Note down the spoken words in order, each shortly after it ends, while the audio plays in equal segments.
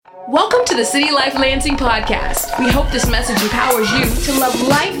Welcome to the City Life Lansing podcast. We hope this message empowers you to love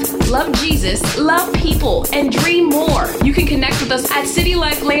life, love Jesus, love people, and dream more. You can connect with us at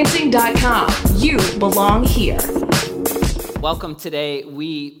citylifelansing.com. You belong here. Welcome today.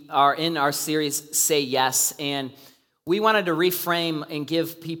 We are in our series, Say Yes, and we wanted to reframe and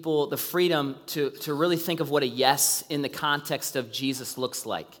give people the freedom to really think of what a yes in the context of Jesus looks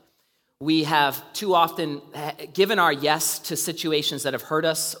like. We have too often given our yes to situations that have hurt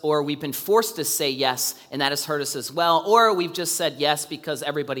us, or we've been forced to say yes, and that has hurt us as well, or we've just said yes because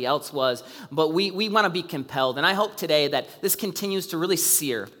everybody else was, but we want to be compelled. And I hope today that this continues to really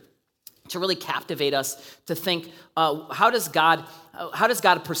sear, to really captivate us, to think, how does God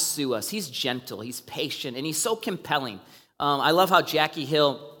pursue us? He's gentle, he's patient, and he's so compelling. I love how Jackie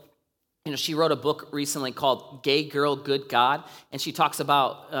Hill, she wrote a book recently called Gay Girl, Good God, and she talks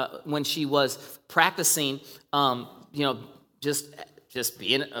about when she was practicing, just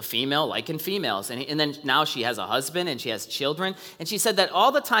being a female, liking females. And then now she has a husband and she has children. And she said that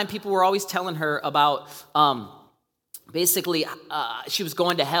all the time people were always telling her about, she was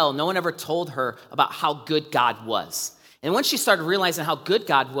going to hell. No one ever told her about how good God was. And once she started realizing how good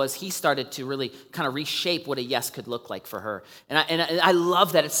God was, he started to really kind of reshape what a yes could look like for her. And I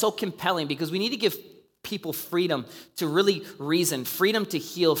love that. It's so compelling because we need to give people freedom to really reason, freedom to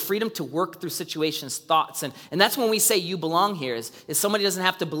heal, freedom to work through situations, thoughts. And that's when we say you belong here, is somebody doesn't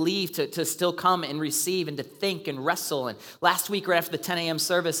have to believe to still come and receive and to think and wrestle. And last week, right after the 10 a.m.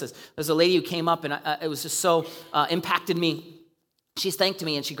 services, there's a lady who came up and it was just so impacted me. She thanked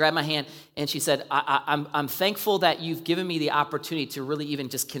me and she grabbed my hand and she said, I'm thankful that you've given me the opportunity to really even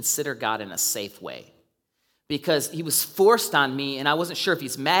just consider God in a safe way. Because he was forced on me and I wasn't sure if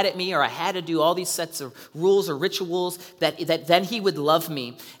he's mad at me or I had to do all these sets of rules or rituals that then he would love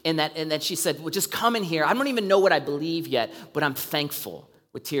me. And that she said, well, just come in here. I don't even know what I believe yet, but I'm thankful,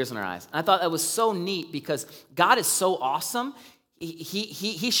 with tears in her eyes. And I thought that was so neat because God is so awesome.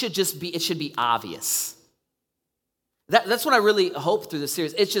 He should just be, it should be obvious. That's what I really hope through this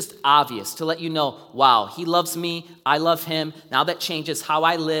series. It's just obvious to let you know, wow, he loves me, I love him. Now that changes how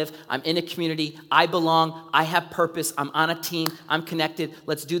I live. I'm in a community, I belong, I have purpose, I'm on a team, I'm connected.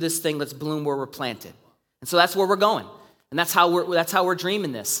 Let's do this thing, let's bloom where we're planted. And so that's where we're going. And that's how we're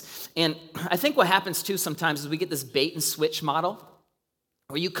dreaming this. And I think what happens too sometimes is we get this bait and switch model.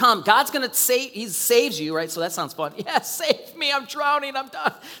 Where you come, God's going to save, he saves you, right? So that sounds fun. Yeah, save me, I'm drowning, I'm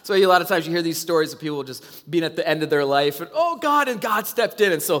done. So a lot of times you hear these stories of people just being at the end of their life and, oh, God, and God stepped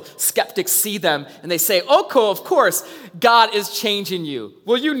in. And so skeptics see them and they say, oh, cool, of course, God is changing you.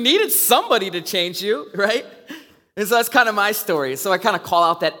 Well, you needed somebody to change you, right? And so that's kind of my story. So I kind of call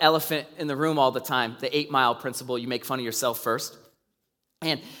out that elephant in the room all the time, the 8-mile principle. You make fun of yourself first.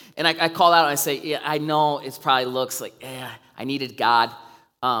 And I call out and I say, yeah, I know it probably looks like, I needed God.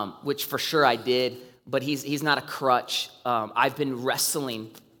 Which for sure I did, but he's not a crutch. I've been wrestling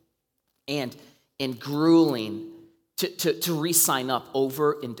and grueling to re-sign up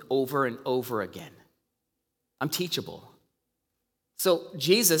over and over and over again. I'm teachable. So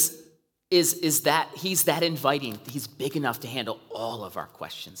Jesus is that, he's that inviting. He's big enough to handle all of our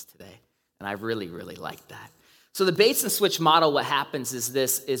questions today. And I really, really like that. So the baits and switch model, what happens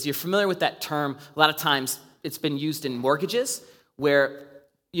is you're familiar with that term. A lot of times it's been used in mortgages where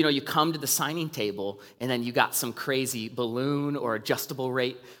you come to the signing table and then you got some crazy balloon or adjustable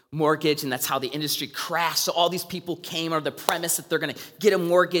rate mortgage, and that's how the industry crashed. So all these people came under the premise that they're going to get a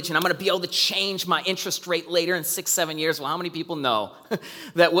mortgage and I'm going to be able to change my interest rate later in 6-7 years. Well, how many people know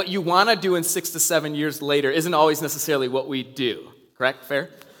that what you want to do in 6 to 7 years later isn't always necessarily what we do? Correct?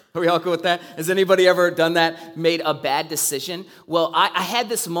 Fair? Are we all good with that? Has anybody ever done that, made a bad decision? Well, I had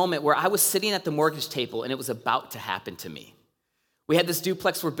this moment where I was sitting at the mortgage table and it was about to happen to me. We had this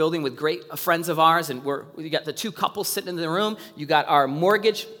duplex we're building with great friends of ours, and we got the two couples sitting in the room. You got our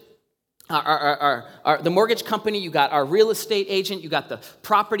mortgage, the mortgage company. You got our real estate agent. You got the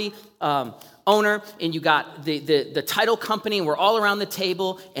property owner, and you got the title company. And we're all around the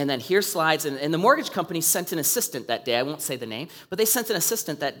table. And then here's slides. And the mortgage company sent an assistant that day. I won't say the name, but they sent an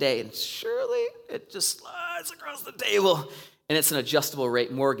assistant that day. And surely it just slides across the table, and it's an adjustable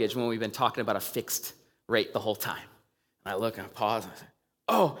rate mortgage when we've been talking about a fixed rate the whole time. And I look and I pause and I say,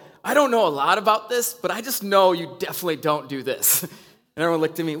 oh, I don't know a lot about this, but I just know you definitely don't do this. And everyone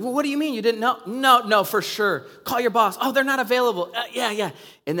looked at me, well, what do you mean you didn't know? No, for sure. Call your boss. Oh, they're not available. Yeah.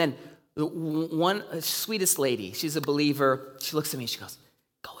 And then the one sweetest lady, she's a believer. She looks at me and she goes,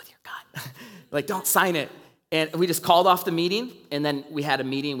 go with your gut. Like, don't sign it. And we just called off the meeting, and then we had a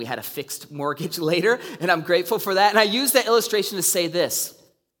meeting. We had a fixed mortgage later, and I'm grateful for that. And I use that illustration to say this.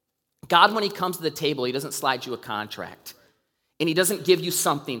 God, when he comes to the table, he doesn't slide you a contract. And he doesn't give you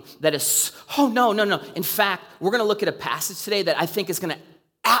something that is, oh, no. In fact, we're going to look at a passage today that I think is going to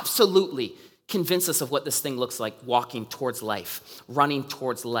absolutely convince us of what this thing looks like, walking towards life, running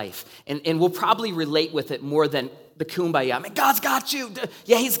towards life. And we'll probably relate with it more than the kumbaya. I mean, God's got you.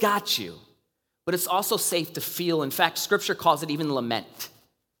 Yeah, he's got you. But it's also safe to feel. In fact, Scripture calls it even lament.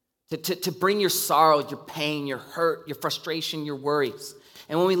 To bring your sorrow, your pain, your hurt, your frustration, your worries.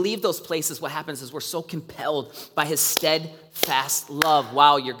 And when we leave those places, what happens is we're so compelled by his steadfast love.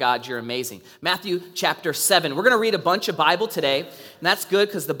 Wow, you're God, you're amazing. Matthew chapter 7. We're going to read a bunch of Bible today. And that's good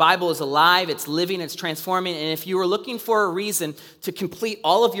because the Bible is alive, it's living, it's transforming. And if you were looking for a reason to complete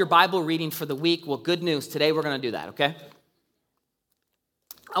all of your Bible reading for the week, well, good news. Today we're going to do that, okay?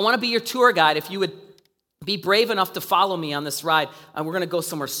 I want to be your tour guide. If you would be brave enough to follow me on this ride, we're going to go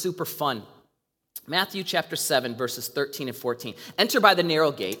somewhere super fun. Matthew chapter 7, verses 13 and 14. Enter by the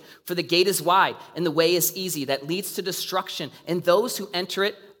narrow gate, for the gate is wide, and the way is easy that leads to destruction, and those who enter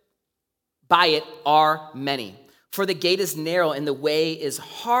it by it are many. For the gate is narrow, and the way is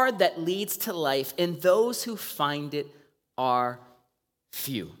hard that leads to life, and those who find it are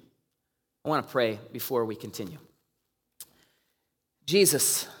few. I want to pray before we continue.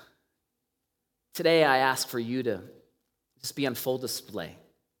 Jesus, today I ask for you to just be on full display.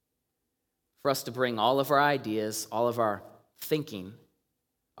 For us to bring all of our ideas, all of our thinking,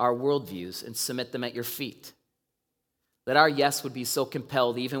 our worldviews, and submit them at your feet. That our yes would be so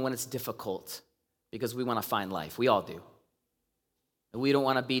compelled even when it's difficult, because we want to find life. We all do. And we don't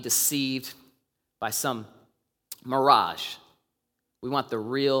want to be deceived by some mirage. We want the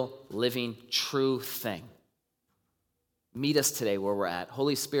real, living, true thing. Meet us today where we're at.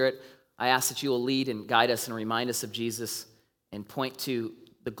 Holy Spirit, I ask that you will lead and guide us and remind us of Jesus and point to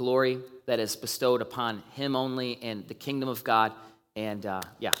the glory that is bestowed upon him only and the kingdom of God. And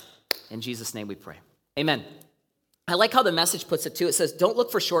in Jesus' name we pray. Amen. I like how the Message puts it too. It says, don't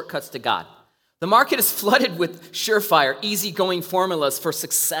look for shortcuts to God. The market is flooded with surefire, easygoing formulas for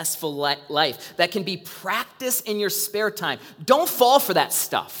successful life that can be practiced in your spare time. Don't fall for that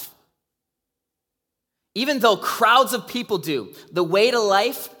stuff. Even though crowds of people do, the way to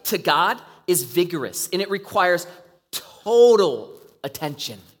life to God is vigorous, and it requires total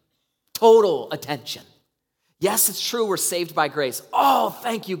attention. Total attention. Yes, it's true we're saved by grace. Oh,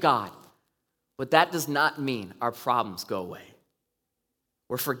 thank you, God. But that does not mean our problems go away.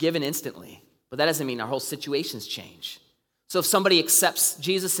 We're forgiven instantly, but that doesn't mean our whole situations change. So if somebody accepts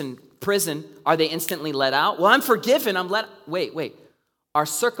Jesus in prison, are they instantly let out? Well, I'm forgiven, I'm let. Wait. Our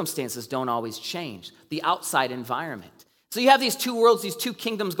circumstances don't always change. The outside environment. So you have these two worlds, these two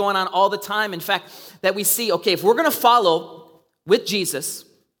kingdoms going on all the time. In fact, that we see, okay, if we're going to follow with Jesus,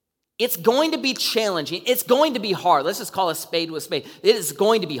 it's going to be challenging. It's going to be hard. Let's just call a spade with a spade. It is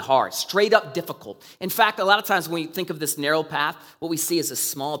going to be hard, straight up difficult. In fact, a lot of times when we think of this narrow path, what we see is a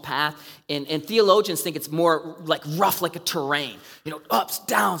small path. And theologians think it's more like rough, like a terrain. You know, ups,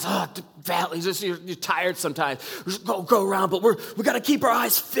 downs, valleys. You're tired sometimes. Just go around, but we got to keep our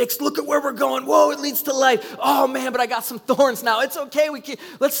eyes fixed. Look at where we're going. Whoa, it leads to life. Oh, man, but I got some thorns now. It's okay.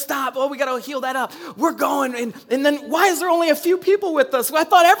 Let's stop. Oh, we got to heal that up. We're going. And then why is there only a few people with us? Well, I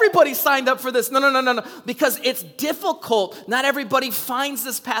thought everybody signed up for this. No. Because it's difficult. Not everybody finds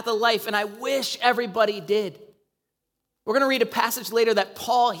this path of life, and I wish everybody did. We're going to read a passage later that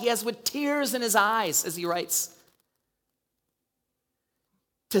Paul, he has with tears in his eyes as he writes.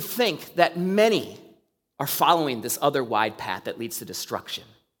 To think that many are following this other wide path that leads to destruction.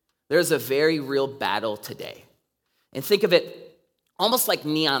 There's a very real battle today. And think of it almost like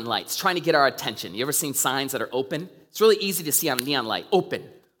neon lights trying to get our attention. You ever seen signs that are open? It's really easy to see on a neon light.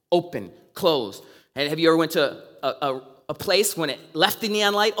 Open, closed. And have you ever went to a place when it left the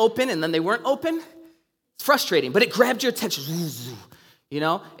neon light open and then they weren't open? It's frustrating, but it grabbed your attention. You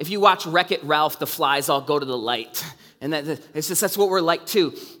know, if you watch Wreck-It Ralph, the flies all go to the light. And that's what we're like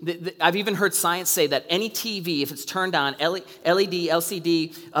too. I've even heard science say that any TV, if it's turned on, LED,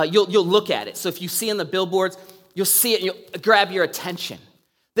 LCD, you'll look at it. So if you see on the billboards, you'll see it and you'll grab your attention.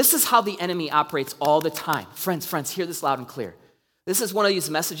 This is how the enemy operates all the time. Friends, hear this loud and clear. This is one of these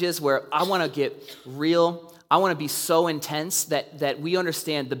messages where I want to get real. I want to be so intense that we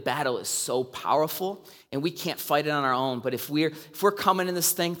understand the battle is so powerful and we can't fight it on our own. But if we're coming in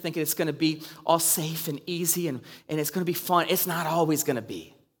this thing thinking it's going to be all safe and easy and it's going to be fun, it's not always going to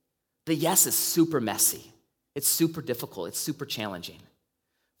be. The yes is super messy. It's super difficult. It's super challenging.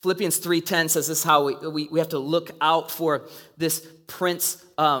 Philippians 3:10 says this is how we have to look out for this prince, just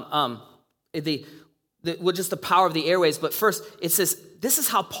the power of the airways. But first, it says, this is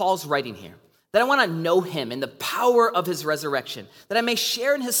how Paul's writing here. that I want to know him and the power of his resurrection, that I may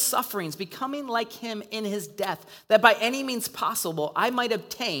share in his sufferings, becoming like him in his death, that by any means possible I might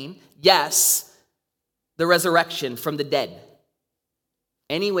obtain, yes, the resurrection from the dead.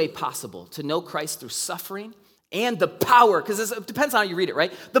 Any way possible to know Christ through suffering and the power, because it depends on how you read it,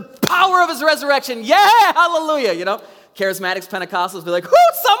 right? The power of his resurrection. Yeah, hallelujah, Charismatics, Pentecostals be like, whoo,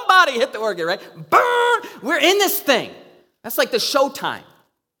 somebody hit the organ, right? Burn! We're in this thing. That's like the showtime.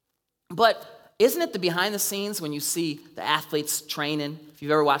 But isn't it the behind the scenes when you see the athletes training? If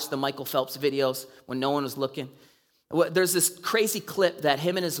you've ever watched the Michael Phelps videos when no one was looking. There's this crazy clip that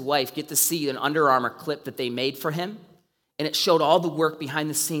him and his wife get to see, an Under Armour clip that they made for him. And it showed all the work behind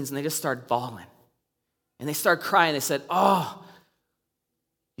the scenes, and they just started bawling. And they started crying. They said, oh,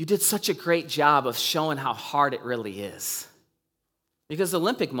 you did such a great job of showing how hard it really is. Because the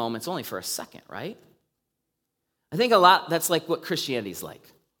Olympic moment's only for a second, right? I think a lot, that's like what Christianity's like.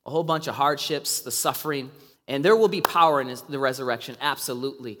 A whole bunch of hardships, the suffering, and there will be power in the resurrection,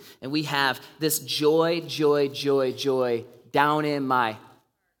 absolutely. And we have this joy down in my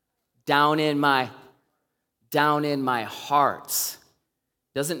heart.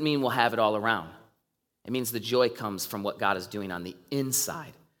 Doesn't mean we'll have it all around. It means the joy comes from what God is doing on the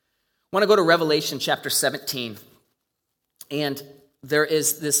inside. I want to go to Revelation chapter 17. And there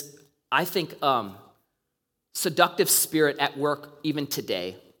is this, I think, seductive spirit at work even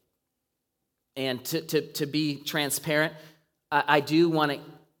today. And to be transparent, I do want to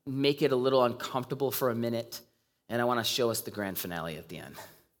make it a little uncomfortable for a minute. And I want to show us the grand finale at the end.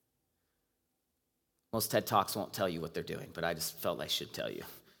 Most TED Talks won't tell you what they're doing, but I just felt I should tell you.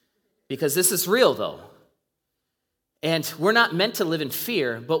 Because this is real, though. And we're not meant to live in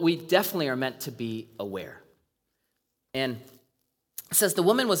fear, but we definitely are meant to be aware. And it says, the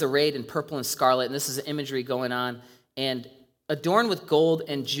woman was arrayed in purple and scarlet, and this is imagery going on, and adorned with gold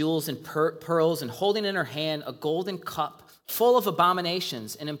and jewels and pearls, and holding in her hand a golden cup full of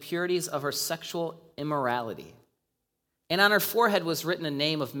abominations and impurities of her sexual immorality. And on her forehead was written a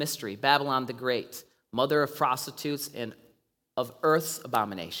name of mystery, Babylon the Great, mother of prostitutes and of earth's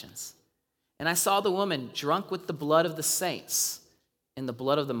abominations. And I saw the woman drunk with the blood of the saints and the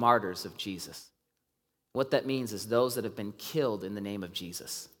blood of the martyrs of Jesus. What that means is those that have been killed in the name of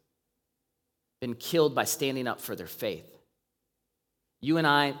Jesus, been killed by standing up for their faith. You and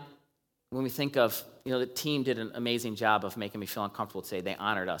I, when we think of, the team did an amazing job of making me feel uncomfortable today. They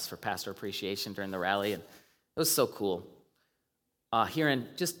honored us for pastor appreciation during the rally, and it was so cool. Hearing,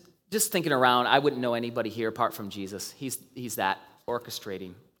 just thinking around, I wouldn't know anybody here apart from Jesus. He's that,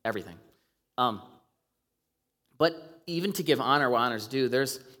 orchestrating everything. But even to give honor where honor's due,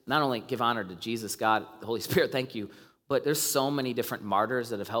 there's not only give honor to Jesus, God, the Holy Spirit, thank you, but there's so many different martyrs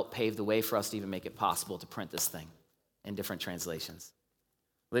that have helped pave the way for us to even make it possible to print this thing in different translations.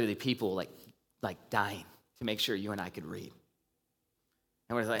 Literally people like dying to make sure you and I could read.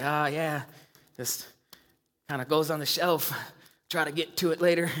 And we're like, yeah, just kind of goes on the shelf, try to get to it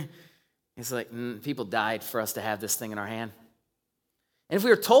later. It's like, people died for us to have this thing in our hand. And if we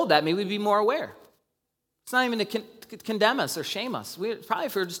were told that, maybe we'd be more aware. It's not even to condemn us or shame us. Probably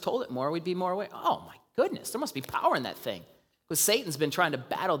if we were just told it more, we'd be more aware. Oh my goodness, there must be power in that thing. Because Satan's been trying to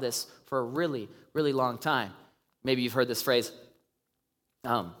battle this for a really, really long time. Maybe you've heard this phrase,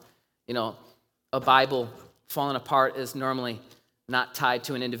 a Bible falling apart is normally not tied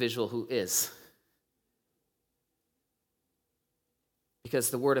to an individual who is. Because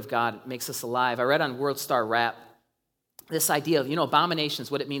the Word of God makes us alive. I read on World Star Rap this idea of,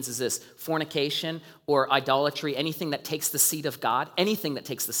 abominations, what it means is this: fornication or idolatry, anything that takes the seat of God, anything that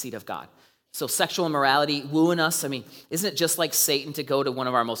takes the seat of God. So sexual immorality, wooing us, isn't it just like Satan to go to one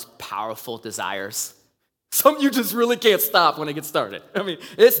of our most powerful desires? Something you just really can't stop when it gets started.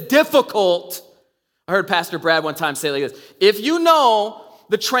 It's difficult. I heard Pastor Brad one time say it like this: if you know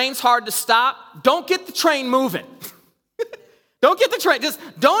the train's hard to stop, don't get the train moving. Don't get the train. Just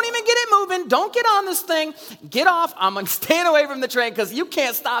don't even get it moving. Don't get on this thing. Get off. I'm staying away from the train because you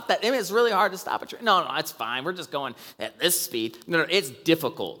can't stop that. It's really hard to stop a train. No, it's fine. We're just going at this speed. No, it's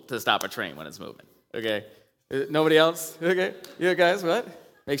difficult to stop a train when it's moving. Okay? Nobody else? Okay? You guys, what?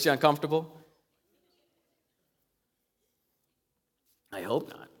 Makes you uncomfortable? I hope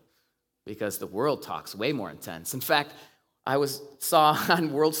not, because the world talks way more intense. In fact, I saw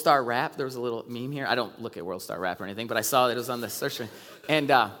on World Star Rap, there was a little meme here. I don't look at World Star Rap or anything, but I saw that it was on the search screen.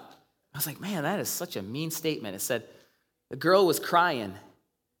 And I was like, man, that is such a mean statement. It said, the girl was crying,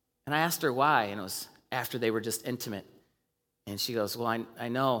 and I asked her why, and it was after they were just intimate. And she goes, well, I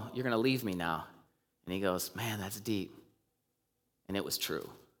know you're going to leave me now. And he goes, man, that's deep. And it was true.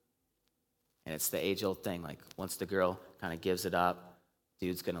 And it's the age-old thing, like once the girl kind of gives it up,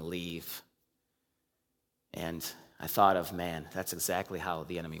 dude's going to leave. And I thought of, man, that's exactly how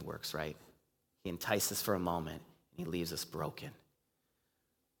the enemy works, right? He entices for a moment, and he leaves us broken.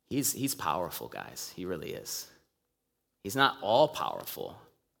 He's powerful, guys. He really is. He's not all powerful,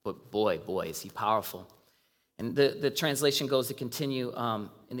 but boy, is he powerful. And the translation goes to continue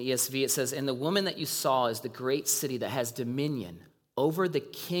in the ESV. It says, "And the woman that you saw is the great city that has dominion over the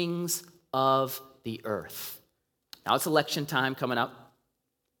kings of the earth." Now it's election time coming up.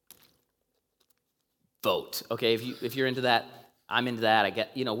 Vote, okay? If you're into that, I'm into that. I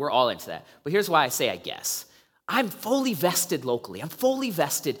get, we're all into that. But here's why I say I guess. I'm fully vested locally. I'm fully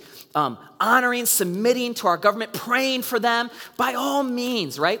vested, honoring, submitting to our government, praying for them by all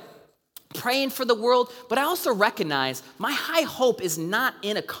means, right? Praying for the world. But I also recognize my high hope is not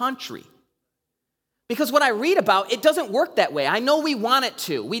in a country. Because what I read about, it doesn't work that way. I know we want it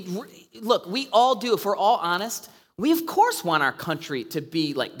to. Look, we all do. If we're all honest, we of course want our country to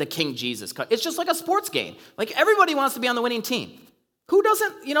be like the King Jesus. It's just like a sports game. Like everybody wants to be on the winning team. Who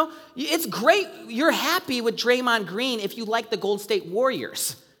doesn't, it's great. You're happy with Draymond Green if you like the Golden State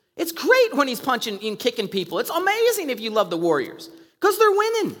Warriors. It's great when he's punching and kicking people. It's amazing if you love the Warriors because they're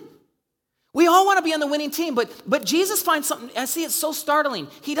winning. We all want to be on the winning team, but Jesus finds something, I see it's so startling.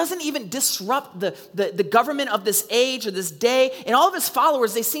 He doesn't even disrupt the government of this age or this day. And all of his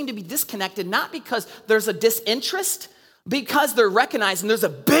followers, they seem to be disconnected, not because there's a disinterest, because they're recognizing there's a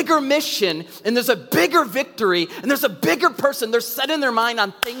bigger mission and there's a bigger victory and there's a bigger person. They're setting their mind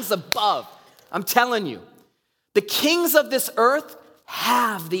on things above. I'm telling you, the kings of this earth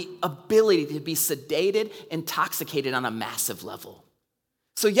have the ability to be sedated, intoxicated on a massive level.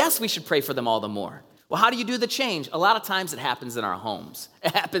 So yes, we should pray for them all the more. Well, how do you do the change? A lot of times it happens in our homes.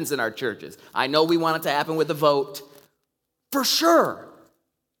 It happens in our churches. I know we want it to happen with the vote. For sure.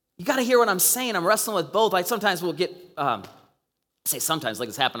 You got to hear what I'm saying. I'm wrestling with both. I sometimes will get, say sometimes like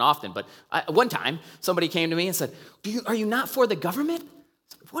it's happened often, but one time somebody came to me and said, are you not for the government?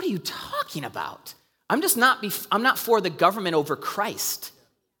 What are you talking about? I'm not for the government over Christ.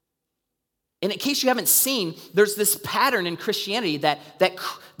 And in case you haven't seen, there's this pattern in Christianity that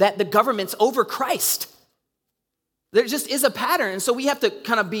the government's over Christ. There just is a pattern. And so we have to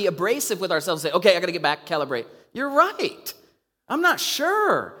kind of be abrasive with ourselves and say, okay, I got to get back, calibrate. You're right. I'm not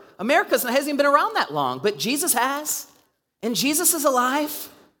sure. America hasn't even been around that long, but Jesus has. And Jesus is alive.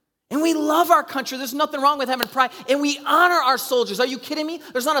 And we love our country. There's nothing wrong with having pride. And we honor our soldiers. Are you kidding me?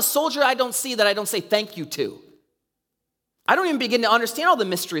 There's not a soldier I don't see that I don't say thank you to. I don't even begin to understand all the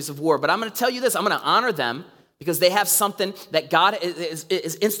mysteries of war, but I'm going to tell you this. I'm going to honor them because they have something that God is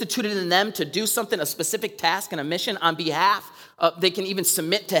instituted in them to do something, a specific task and a mission on behalf. They can even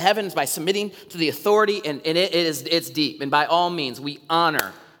submit to heaven by submitting to the authority, and it's deep. And by all means, we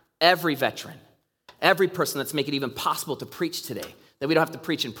honor every veteran, every person that's making it even possible to preach today, that we don't have to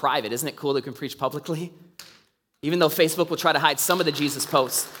preach in private. Isn't it cool that we can preach publicly? Even though Facebook will try to hide some of the Jesus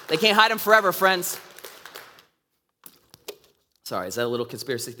posts. They can't hide them forever, friends. Sorry, is that a little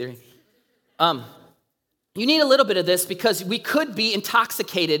conspiracy theory? You need a little bit of this because we could be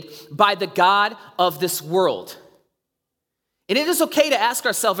intoxicated by the God of this world. And it is okay to ask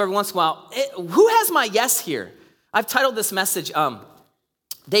ourselves every once in a while, who has my yes here? I've titled this message,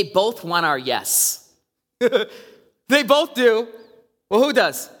 They Both Want Our Yes. They both do. Well, who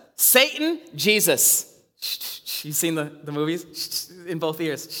does? Satan, Jesus. You seen the movies? In both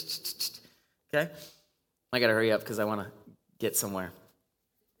ears. Okay? I got to hurry up because I want to get somewhere.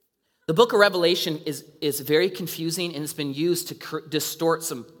 The book of Revelation is very confusing, and it's been used to distort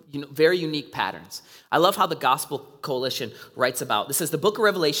some very unique patterns. I love how the Gospel Coalition writes about this. Says the book of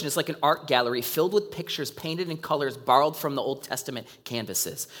Revelation is like an art gallery filled with pictures painted in colors borrowed from the Old Testament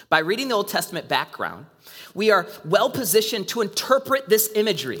canvases. By reading the Old Testament background, we are well positioned to interpret this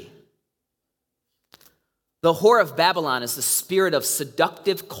imagery. The whore of Babylon is the spirit of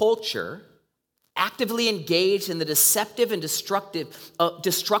seductive culture actively engaged in the deceptive and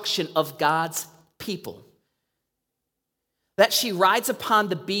destruction of God's people. That she rides upon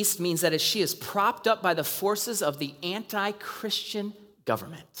the beast means that she is propped up by the forces of the anti-Christian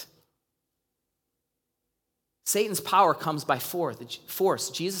government. Satan's power comes by force.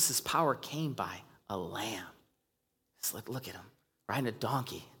 Jesus' power came by a lamb. It's like, look at him, riding a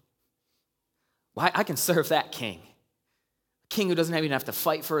donkey. Why? I can serve that king. King who doesn't even have to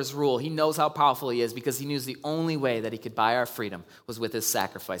fight for his rule. He knows how powerful he is because he knew the only way that he could buy our freedom was with his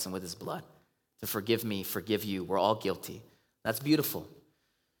sacrifice and with his blood. To forgive me, forgive you. We're all guilty. That's beautiful.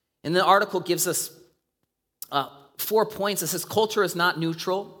 And the article gives us 4 points. It says culture is not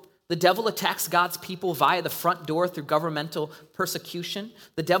neutral. The devil attacks God's people via the front door through governmental persecution.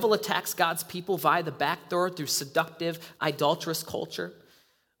 The devil attacks God's people via the back door through seductive, idolatrous culture.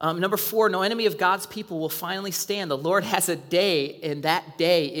 Number 4, no enemy of God's people will finally stand. The Lord has a day, and that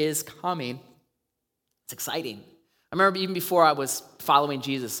day is coming. It's exciting. I remember even before I was following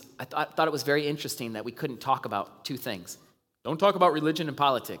Jesus, I thought it was very interesting that we couldn't talk about 2 things. Don't talk about religion and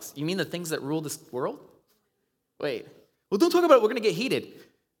politics. You mean the things that rule this world? Wait. Well, don't talk about it. We're going to get heated.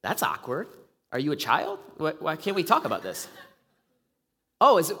 That's awkward. Are you a child? Why can't we talk about this?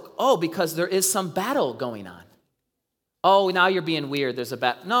 Because there is some battle going on. Oh, now you're being weird. There's a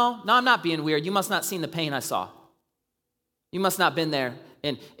battle. No, I'm not being weird. You must not seen the pain I saw. You must not been there.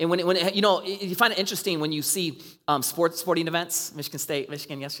 And when you find it interesting when you see sporting events. Michigan State,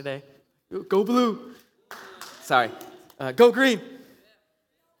 Michigan yesterday. Go blue. Sorry. Go green.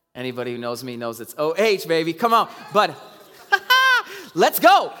 Anybody who knows me knows it's OH, baby. Come on. But let's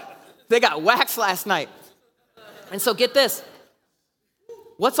go. They got waxed last night. And so get this.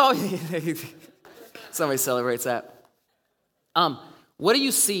 What's all... Somebody celebrates that. What do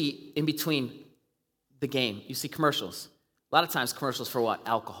you see in between the game? You see commercials. A lot of times commercials for what?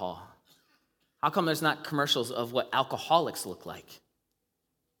 Alcohol. How come there's not commercials of what alcoholics look like?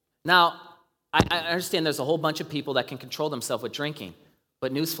 Now, I understand there's a whole bunch of people that can control themselves with drinking,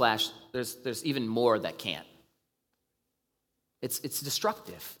 but newsflash, there's even more that can't. It's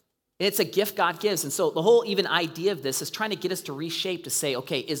destructive. It's a gift God gives. And so the whole even idea of this is trying to get us to reshape to say,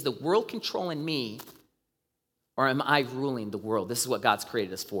 okay, is the world controlling me or am I ruling the world? This is what God's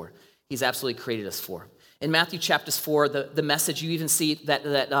created us for. He's absolutely created us for. In Matthew chapter 4, the message, you even see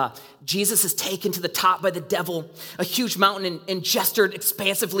that Jesus is taken to the top by the devil, a huge mountain, and gestured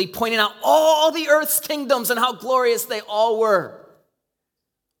expansively, pointing out all the earth's kingdoms and how glorious they all were.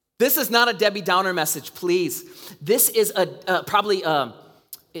 This is not a Debbie Downer message, please. This is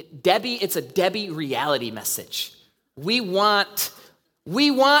it's a Debbie reality message. We want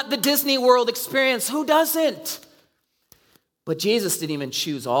the Disney World experience. Who doesn't? But Jesus didn't even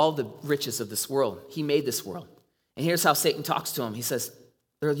choose all the riches of this world. He made this world. And here's how Satan talks to him. He says,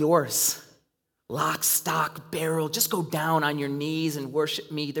 they're yours. Lock, stock, barrel. Just go down on your knees and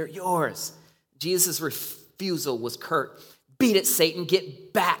worship me. They're yours. Jesus' refusal was curt. Beat it, Satan.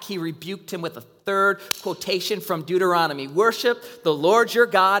 Get back. He rebuked him with a third quotation from Deuteronomy. Worship the Lord your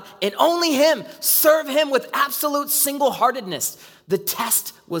God and only him. Serve him with absolute single-heartedness. The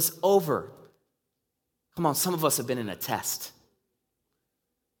test was over. Come on, some of us have been in a test.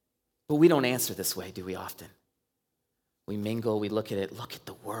 But we don't answer this way, do we often? We mingle, we look at it, look at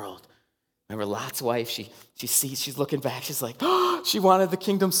the world. Remember Lot's wife, she's looking back, she's like, oh, she wanted the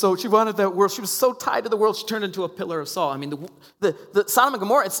kingdom she wanted that world. She was so tied to the world, she turned into a pillar of salt. I mean, the Sodom and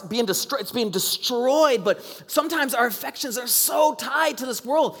Gomorrah, it's being destroyed, but sometimes our affections are so tied to this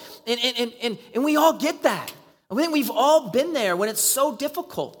world. And we all get that. I think we've all been there when it's so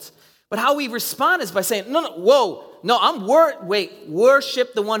difficult. But how we respond is by saying,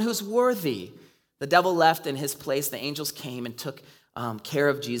 worship the one who's worthy. The devil left in his place. The angels came and took care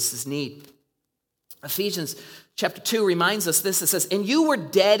of Jesus' need. Ephesians chapter 2 reminds us this. It says, and you were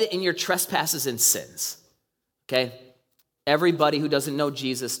dead in your trespasses and sins. Okay? Everybody who doesn't know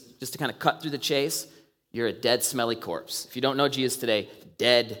Jesus, just to kind of cut through the chase, you're a dead, smelly corpse. If you don't know Jesus today,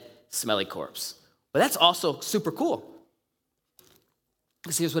 dead, smelly corpse. But that's also super cool.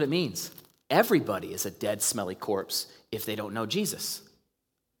 Because here's what it means. Everybody is a dead, smelly corpse if they don't know Jesus.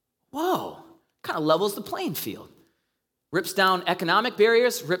 Whoa. Kind of levels the playing field. Rips down economic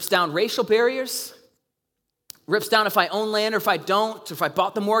barriers, rips down racial barriers, rips down if I own land or if I don't, if I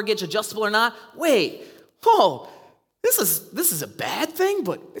bought the mortgage adjustable or not. Wait, whoa, this is a bad thing,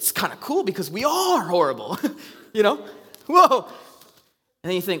 but it's kind of cool because we are horrible, you know? Whoa. And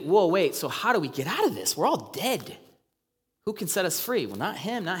then you think, whoa, wait, so how do we get out of this? We're all dead. Who can set us free? Well, not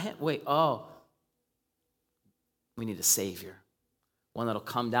him. Wait, we need a Savior, one that'll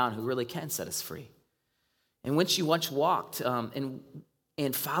come down who really can set us free. And once you walked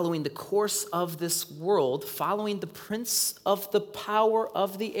and following the course of this world, following the prince of the power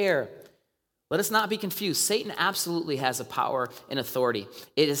of the air, let us not be confused. Satan absolutely has a power and authority.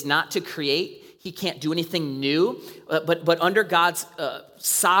 It is not to create. He can't do anything new, but under God's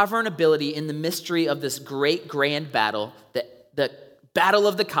sovereign ability in the mystery of this great grand battle, the battle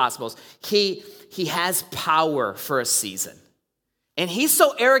of the cosmos, he has power for a season. And he's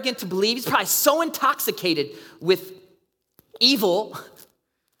so arrogant to believe, he's probably so intoxicated with evil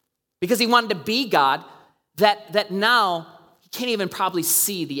because he wanted to be God that now he can't even probably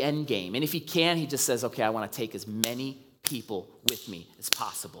see the end game. And if he can, he just says, okay, I want to take as many people with me as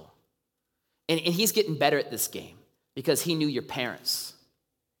possible. And he's getting better at this game because he knew your parents.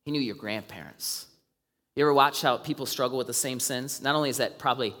 He knew your grandparents. You ever watch how people struggle with the same sins? Not only is that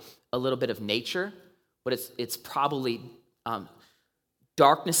probably a little bit of nature, but it's probably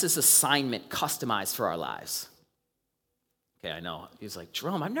darkness's assignment customized for our lives. Okay, I know. He's like,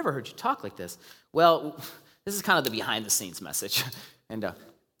 Jerome, I've never heard you talk like this. Well, this is kind of the behind-the-scenes message. And I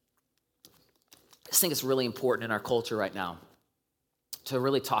just think it's really important in our culture right now to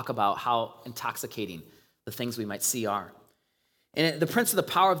really talk about how intoxicating the things we might see are. And the prince of the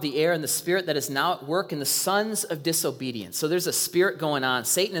power of the air and the spirit that is now at work in the sons of disobedience. So there's a spirit going on.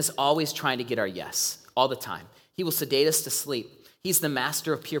 Satan is always trying to get our yes, all the time. He will sedate us to sleep. He's the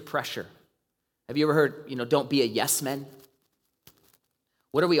master of peer pressure. Have you ever heard, don't be a yes man?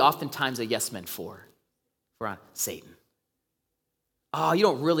 What are we oftentimes a yes men for? We're on Satan. Oh, you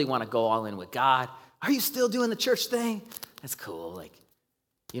don't really want to go all in with God. Are you still doing the church thing? That's cool.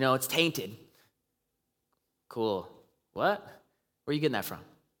 It's tainted. Cool. What? Where are you getting that from?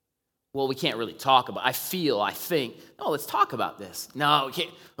 Well, we can't really talk about it. I think. No, let's talk about this. No, we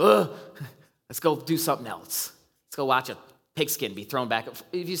can't. Let's go do something else. Let's go watch a pigskin be thrown back.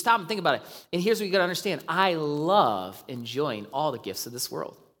 If you stop and think about it, and here's what you got to understand. I love enjoying all the gifts of this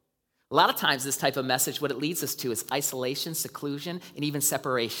world. A lot of times this type of message, what it leads us to is isolation, seclusion, and even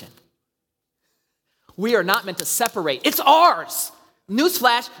separation. We are not meant to separate. It's ours.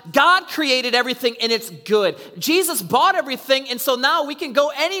 Newsflash, God created everything and it's good. Jesus bought everything, and so now we can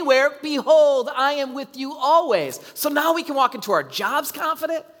go anywhere. Behold, I am with you always. So now we can walk into our jobs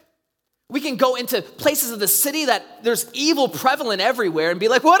confident. We can go into places of the city that there's evil prevalent everywhere and be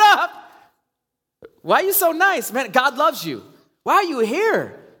like, what up? Why are you so nice? Man, God loves you. Why are you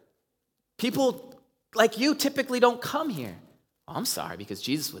here? People like you typically don't come here. Oh, I'm sorry, because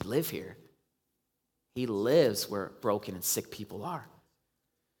Jesus would live here. He lives where broken and sick people are.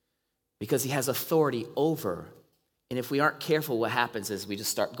 Because he has authority over. And if we aren't careful, what happens is we just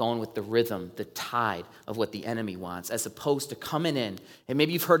start going with the rhythm, the tide of what the enemy wants, as opposed to coming in. And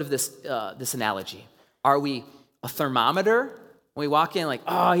maybe you've heard of this analogy. Are we a thermometer when we walk in, like,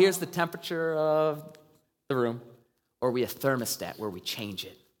 oh, here's the temperature of the room? Or are we a thermostat where we change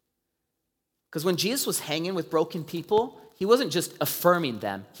it? Because when Jesus was hanging with broken people, he wasn't just affirming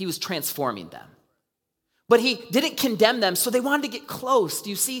them, he was transforming them. But he didn't condemn them, so they wanted to get close. Do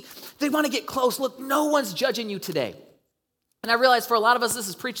you see? They want to get close. Look, no one's judging you today. And I realize for a lot of us, this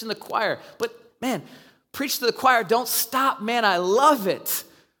is preaching to the choir. But man, preach to the choir. Don't stop, man. I love it.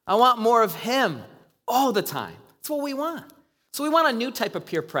 I want more of him all the time. That's what we want. So we want a new type of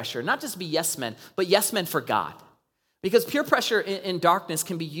peer pressure, not just be yes men, but yes men for God. Because peer pressure in darkness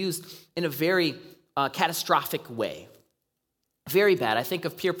can be used in a very catastrophic way. Very bad. I think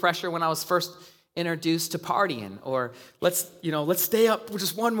of peer pressure when I was first introduced to partying, or let's stay up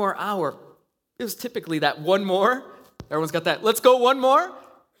just one more hour. It was typically that one more. Everyone's got that. Let's go one more.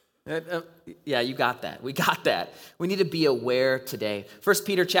 Yeah, you got that. We got that. We need to be aware today. 1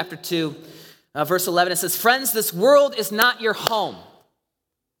 Peter chapter 2, verse 11, it says, friends, this world is not your home.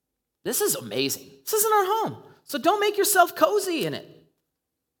 This is amazing. This isn't our home. So don't make yourself cozy in it.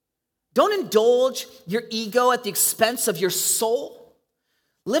 Don't indulge your ego at the expense of your soul.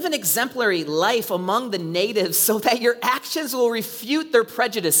 Live an exemplary life among the natives so that your actions will refute their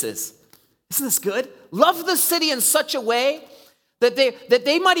prejudices. Isn't this good? Love the city in such a way that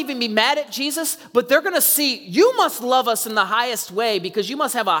they might even be mad at Jesus, but they're going to see, you must love us in the highest way because you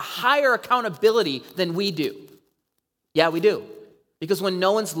must have a higher accountability than we do. Yeah, we do. Because when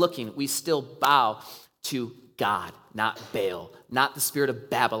no one's looking, we still bow to God, not Baal, not the spirit of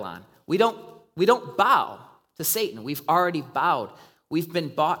Babylon. We don't bow to Satan. We've already bowed. We've been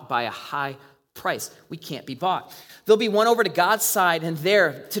bought by a high price. We can't be bought. There'll be one over to God's side and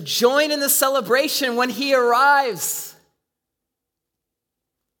there to join in the celebration when he arrives.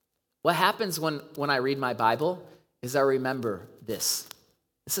 What happens when I read my Bible is I remember this.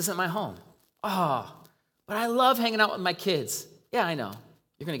 This isn't my home. Oh, but I love hanging out with my kids. Yeah, I know.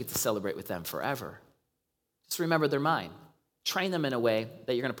 You're going to get to celebrate with them forever. Just remember they're mine. Train them in a way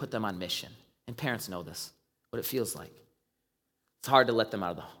that you're going to put them on mission. And parents know this, what it feels like. It's hard to let them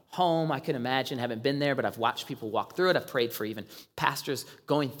out of the home. I can imagine, haven't been there, but I've watched people walk through it. I've prayed for even pastors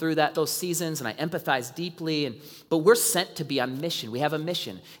going through those seasons, and I empathize deeply. But we're sent to be on mission. We have a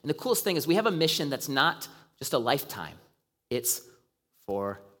mission. And the coolest thing is we have a mission that's not just a lifetime. It's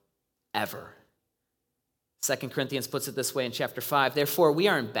forever. 2 Corinthians puts it this way in chapter 5. Therefore, we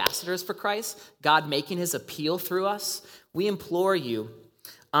are ambassadors for Christ, God making his appeal through us. We implore you,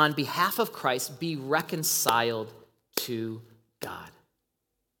 on behalf of Christ, be reconciled to God.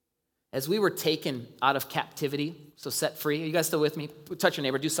 As we were taken out of captivity, so set free. Are you guys still with me? Touch your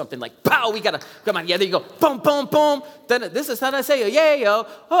neighbor, do something like, pow, we gotta, come on, yeah, there you go. Boom, boom, boom. Then this is how I say, yeah, yo.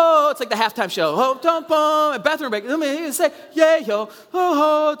 Oh, it's like the halftime show. Oh, boom, boom, and bathroom break. Let me say, yeah, yo.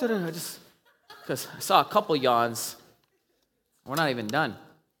 Oh, just, because I saw a couple yawns. We're not even done.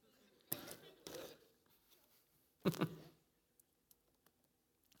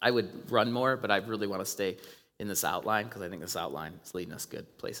 I would run more, but I really want to stay in this outline because I think this outline is leading us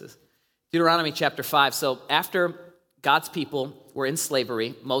good places. Deuteronomy chapter 5. So after God's people were in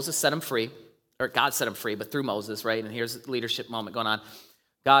slavery, Moses set them free, or God set them free, but through Moses, right? And here's a leadership moment going on.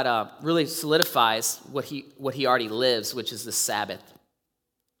 God really solidifies what he already lives, which is the Sabbath.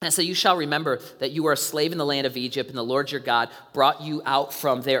 And so you shall remember that you were a slave in the land of Egypt, and the Lord your God brought you out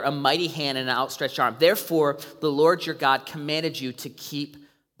from there, a mighty hand and an outstretched arm. Therefore, the Lord your God commanded you to keep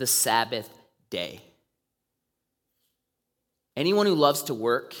the Sabbath day. Anyone who loves to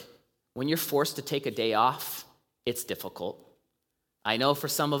work, when you're forced to take a day off, it's difficult. I know for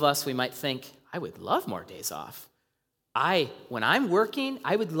some of us, we might think, I would love more days off. When I'm working,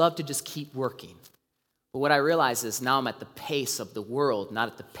 I would love to just keep working. But what I realize is now I'm at the pace of the world, not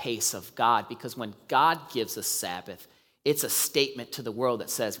at the pace of God, because when God gives us Sabbath, it's a statement to the world that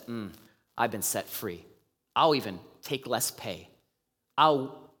says, I've been set free. I'll even take less pay.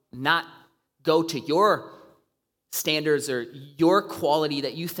 I'll not go to your standards or your quality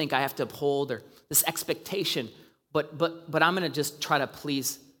that you think I have to uphold or this expectation, but I'm going to just try to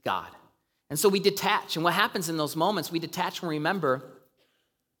please God. And so we detach. And what happens in those moments, we detach and remember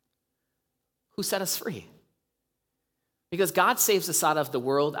who set us free. Because God saves us out of the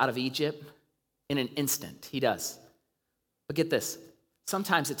world, out of Egypt, in an instant. He does. But get this.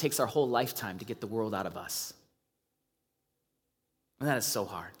 Sometimes it takes our whole lifetime to get the world out of us. And that is so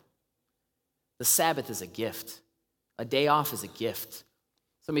hard. The Sabbath is a gift. A day off is a gift.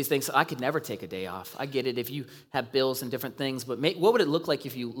 Somebody thinks, I could never take a day off. I get it if you have bills and different things, but what would it look like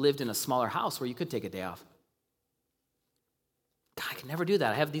if you lived in a smaller house where you could take a day off? God, I can never do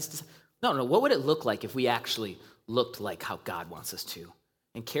that. I have these. No. What would it look like if we actually looked like how God wants us to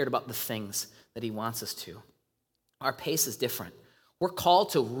and cared about the things that he wants us to? Our pace is different. We're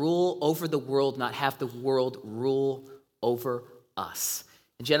called to rule over the world, not have the world rule over us.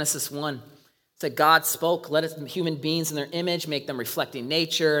 In Genesis 1, it said, God spoke, let us human beings in their image, make them reflecting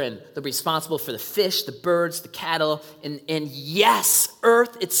nature, and they're responsible for the fish, the birds, the cattle, and yes,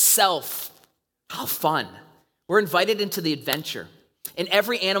 earth itself. How fun. We're invited into the adventure. And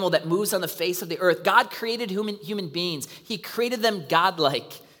every animal that moves on the face of the earth, God created human beings. He created them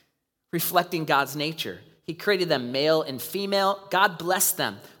godlike, reflecting God's nature. He created them male and female. God blessed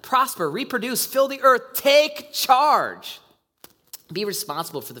them. Prosper, reproduce, fill the earth, take charge. Be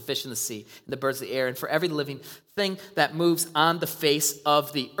responsible for the fish in the sea and the birds of the air and for every living thing that moves on the face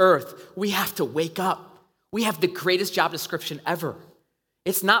of the earth. We have to wake up. We have the greatest job description ever.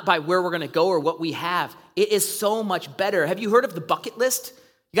 It's not by where we're going to go or what we have. It is so much better. Have you heard of the bucket list?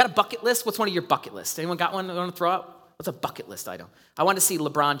 You got a bucket list? What's one of your bucket lists? Anyone got one you want to throw out? What's a bucket list item? I wanted to see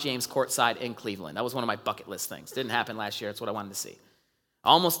LeBron James courtside in Cleveland. That was one of my bucket list things. Didn't happen last year. That's what I wanted to see. I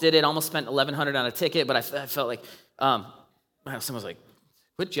almost did it. Almost spent $1,100 on a ticket, but I felt like... someone's like,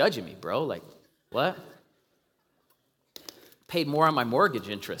 quit judging me, bro. Like, what? Paid more on my mortgage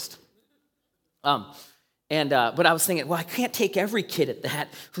interest. But I was thinking, well, I can't take every kid at that.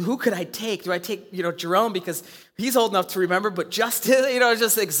 Who could I take? Do I take, Jerome because he's old enough to remember, but Justin, I was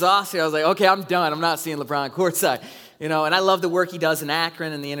just exhausted. I was like, okay, I'm done. I'm not seeing LeBron courtside. And I love the work he does in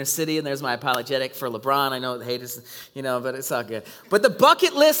Akron and the inner city, and there's my apologetic for LeBron. I know the haters, but it's all good. But the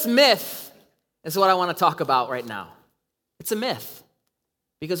bucket list myth is what I want to talk about right now. It's a myth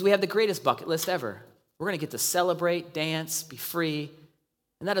because we have the greatest bucket list ever. We're going to get to celebrate, dance, be free,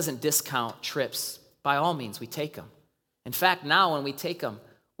 and that doesn't discount trips. By all means, we take them. In fact, now when we take them,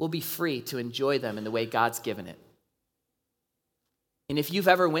 we'll be free to enjoy them in the way God's given it. And if you've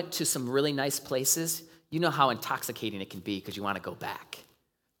ever went to some really nice places, you know how intoxicating it can be because you want to go back.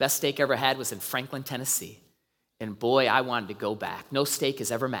 Best steak I ever had was in Franklin, Tennessee. And boy, I wanted to go back. No steak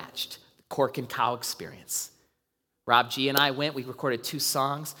has ever matched the Cork and Cow experience. Rob G and I went. We recorded 2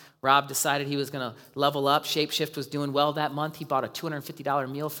 songs. Rob decided he was going to level up. Shapeshift was doing well that month. He bought a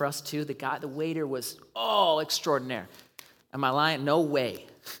 $250 meal for us, too. The waiter was, extraordinaire. Am I lying? No way.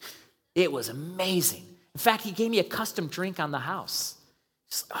 It was amazing. In fact, he gave me a custom drink on the house.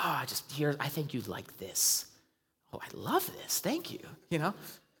 I think you'd like this. Oh, I love this. Thank you.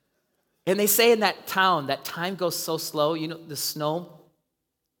 And they say in that town, that time goes so slow. The snow,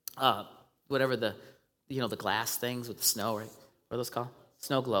 the glass things with the snow, right? What are those called?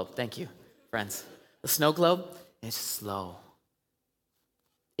 Snow globe. Thank you, friends. The snow globe, it's slow.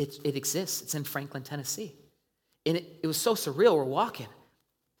 It exists. It's in Franklin, Tennessee. And it was so surreal. We're walking.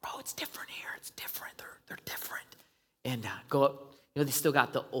 Bro, it's different here. It's different. They're different. And go up. They still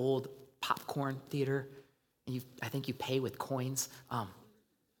got the old popcorn theater. And I think you pay with coins. I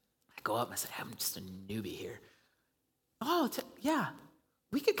go up and I say, I'm just a newbie here. Oh, yeah,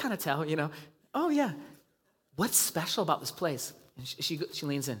 we could kind of tell, Oh, yeah. What's special about this place? And she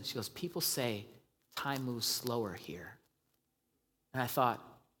leans in. She goes, people say time moves slower here. And I thought,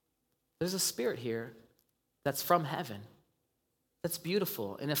 there's a spirit here that's from heaven, that's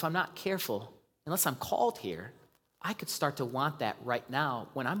beautiful. And if I'm not careful, unless I'm called here, I could start to want that right now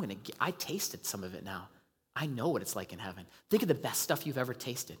when I tasted some of it now. I know what it's like in heaven. Think of the best stuff you've ever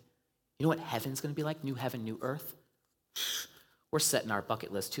tasted. You know what heaven's going to be like? New heaven, new earth. We're setting our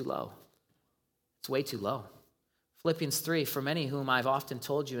bucket list too low. It's way too low. Philippians 3, for many whom I've often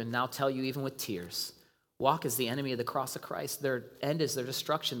told you and now tell you even with tears, walk as the enemy of the cross of Christ. Their end is their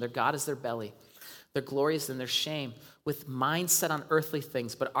destruction. Their God is their belly. Their glory is in their shame, with minds set on earthly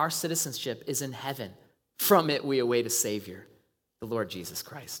things, but our citizenship is in heaven. From it we await a Savior, the Lord Jesus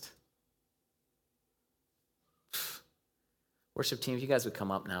Christ. Worship team, if you guys would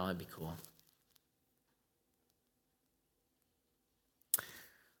come up now, that'd be cool.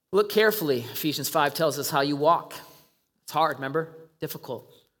 Look carefully. Ephesians 5 tells us how you walk. It's hard, remember? Difficult.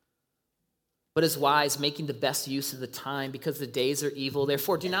 But is wise, making the best use of the time, because the days are evil.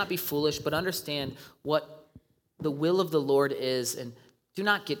 Therefore, do not be foolish, but understand what the will of the Lord is, and do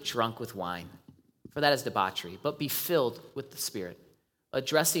not get drunk with wine, for that is debauchery, but be filled with the Spirit,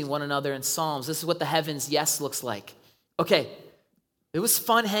 addressing one another in psalms. This is what the heavens yes looks like. Okay, it was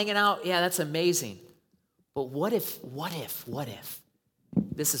fun hanging out. Yeah, that's amazing. But what if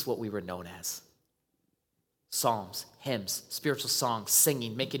this is what we were known as? Psalms, hymns, spiritual songs,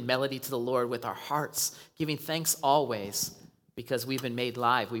 singing, making melody to the Lord with our hearts, giving thanks always because we've been made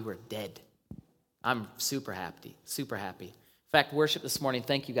live. We were dead. I'm super happy, super happy. In fact, worship this morning,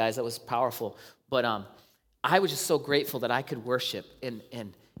 thank you guys, that was powerful. But I was just so grateful that I could worship.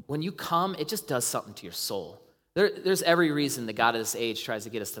 And when you come, it just does something to your soul. There's every reason the God of this age tries to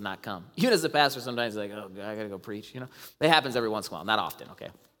get us to not come. Even as a pastor, sometimes like, oh, God, I got to go preach, It happens every once in a while, not often, okay?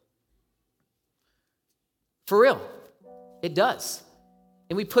 For real, it does.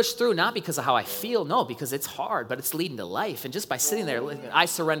 And we push through not because of how I feel, no, because it's hard, but it's leading to life. And just by sitting there, I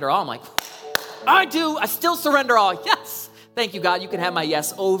surrender all. I'm like, I still surrender all. Yes. Thank you, God. You can have my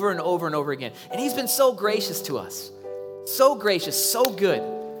yes over and over and over again. And he's been so gracious to us. So gracious, so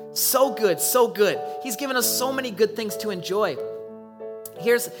good. So good, so good. He's given us so many good things to enjoy.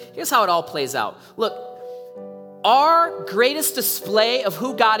 Here's how it all plays out. Look, our greatest display of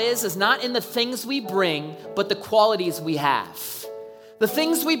who God is not in the things we bring, but the qualities we have. The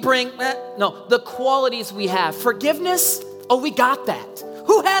things we bring, the qualities we have. Forgiveness, we got that.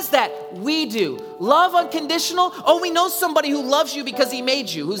 Who has that? We do. Love unconditional, we know somebody who loves you because he made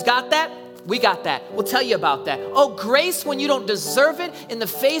you. Who's got that? We got that. We'll tell you about that. Grace when you don't deserve it, in the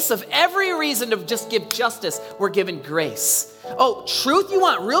face of every reason to just give justice, we're given grace. Truth, you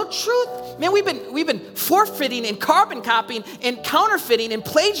want real truth? Man, we've been forfeiting and carbon copying and counterfeiting and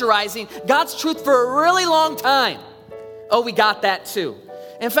plagiarizing God's truth for a really long time. We got that too.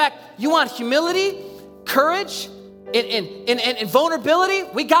 In fact, you want humility, courage, and vulnerability?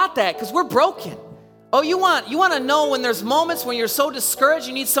 We got that because we're broken. You want to know when there's moments when you're so discouraged,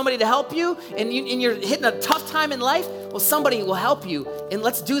 you need somebody to help you, and you're hitting a tough time in life? Well, somebody will help you, and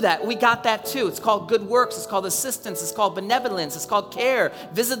let's do that. We got that too. It's called good works. It's called assistance. It's called benevolence. It's called care.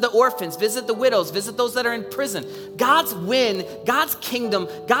 Visit the orphans. Visit the widows. Visit those that are in prison. God's win, God's kingdom,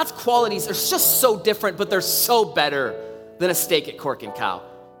 God's qualities are just so different, but they're so better than a steak at Cork and Cow.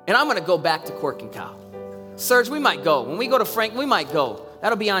 And I'm going to go back to Cork and Cow. Serge, we might go. When we go to Frank, we might go.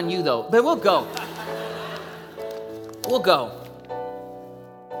 That'll be on you, though. But we'll go. We'll go.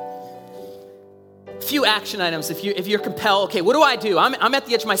 A few action items if you're compelled. Okay, what do I do? I'm at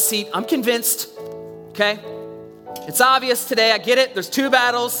the edge of my seat. I'm convinced. Okay? It's obvious today. I get it. There's two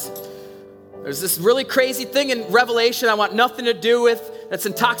battles. There's this really crazy thing in Revelation I want nothing to do with, that's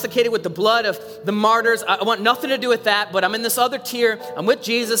intoxicated with the blood of the martyrs. I want nothing to do with that, but I'm in this other tier. I'm with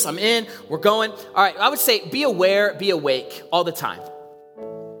Jesus. I'm in. We're going. All right, I would say be aware, be awake all the time.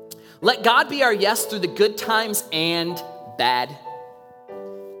 Let God be our yes through the good times and bad.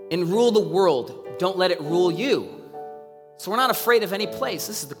 And rule the world. Don't let it rule you. So we're not afraid of any place.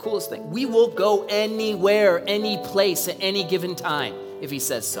 This is the coolest thing. We will go anywhere, any place, at any given time, if he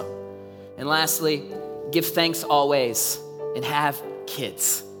says so. And lastly, give thanks always and have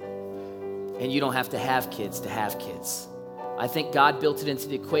kids. And you don't have to have kids to have kids. I think God built it into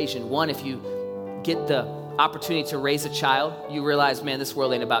the equation. One, if you get the opportunity to raise a child, you realize, man, this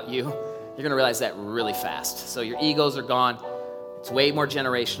world ain't about you. You're going to realize that really fast. So your egos are gone. It's way more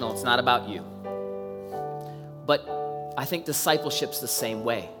generational. It's not about you. But I think discipleship's the same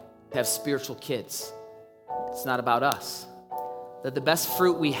way. To have spiritual kids. It's not about us. That the best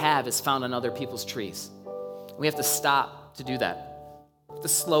fruit we have is found on other people's trees. We have to stop to do that. We have to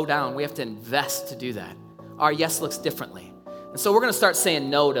slow down. We have to invest to do that. Our yes looks differently. And so we're going to start saying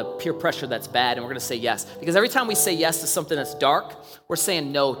no to peer pressure that's bad, and we're going to say yes. Because every time we say yes to something that's dark, we're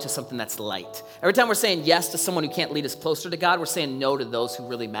saying no to something that's light. Every time we're saying yes to someone who can't lead us closer to God, we're saying no to those who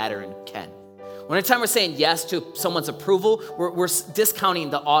really matter and can. Every time we're saying yes to someone's approval, we're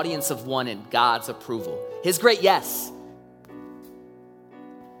discounting the audience of one in God's approval. His great yes.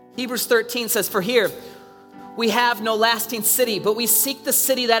 Hebrews 13 says, "For here we have no lasting city, but we seek the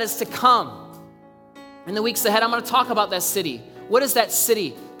city that is to come." In the weeks ahead, I'm going to talk about that city. What is that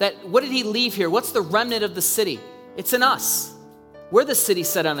city? What did he leave here? What's the remnant of the city? It's in us. We're the city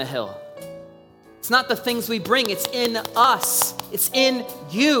set on a hill. It's not the things we bring. It's in us. It's in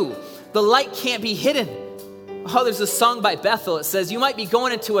you. The light can't be hidden. Oh, there's a song by Bethel. It says, "You might be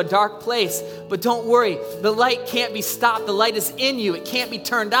going into a dark place, but don't worry. The light can't be stopped. The light is in you. It can't be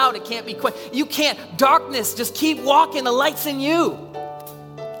turned out. It can't be quit. You can't. Darkness, just keep walking. The light's in you."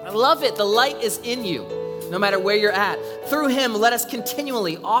 I love it. The light is in you, no matter where you're at. Through him, let us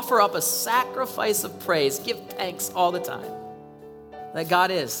continually offer up a sacrifice of praise. Give thanks all the time. That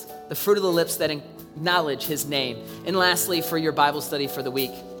God is the fruit of the lips that acknowledge his name. And lastly, for your Bible study for the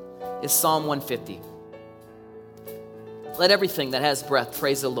week is Psalm 150. Let everything that has breath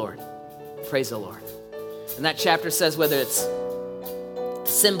praise the Lord. Praise the Lord. And that chapter says whether it's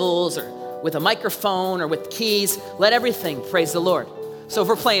cymbals or with a microphone or with keys, let everything praise the Lord. So if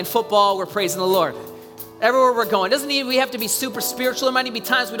we're playing football, we're praising the Lord. Everywhere we're going. Doesn't mean we have to be super spiritual. There might even be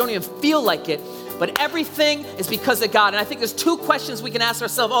times we don't even feel like it. But everything is because of God. And I think there's two questions we can ask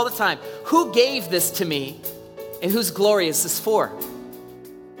ourselves all the time. Who gave this to me? And whose glory is this for?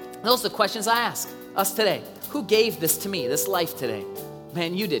 Those are the questions I ask us today. Who gave this to me, this life today?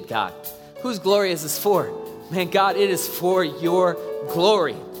 Man, you did, God. Whose glory is this for? Man, God, it is for your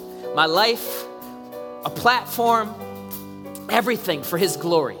glory. My life, a platform, everything for his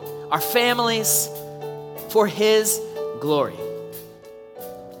glory. Our families, for his glory.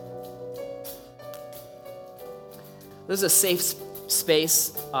 There's a safe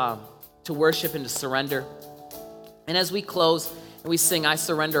space to worship and to surrender. And as we close and we sing, "I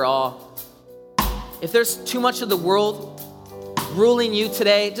surrender all," if there's too much of the world ruling you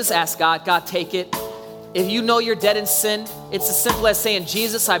today, just ask God, "God, take it." If you know you're dead in sin, it's as simple as saying,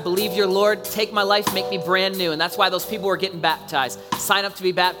 "Jesus, I believe you're Lord. Take my life, make me brand new." And that's why those people were getting baptized. Sign up to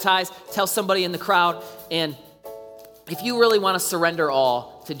be baptized. Tell somebody in the crowd. And if you really want to surrender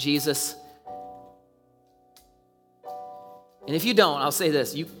all to Jesus, and if you don't, I'll say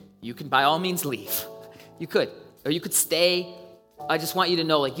this, you can by all means leave. You could, or you could stay. I just want you to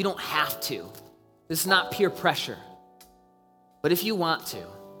know, you don't have to. This is not peer pressure. But if you want to,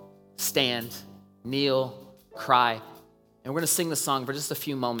 stand, kneel, cry, and we're going to sing the song for just a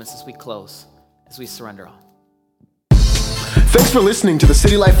few moments as we close, as we surrender all. Thanks for listening to the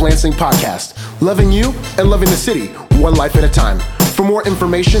City Life Lansing podcast, loving you and loving the city, one life at a time. For more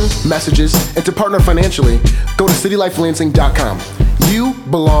information, messages, and to partner financially, go to citylifelansing.com. You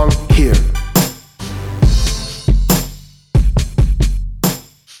belong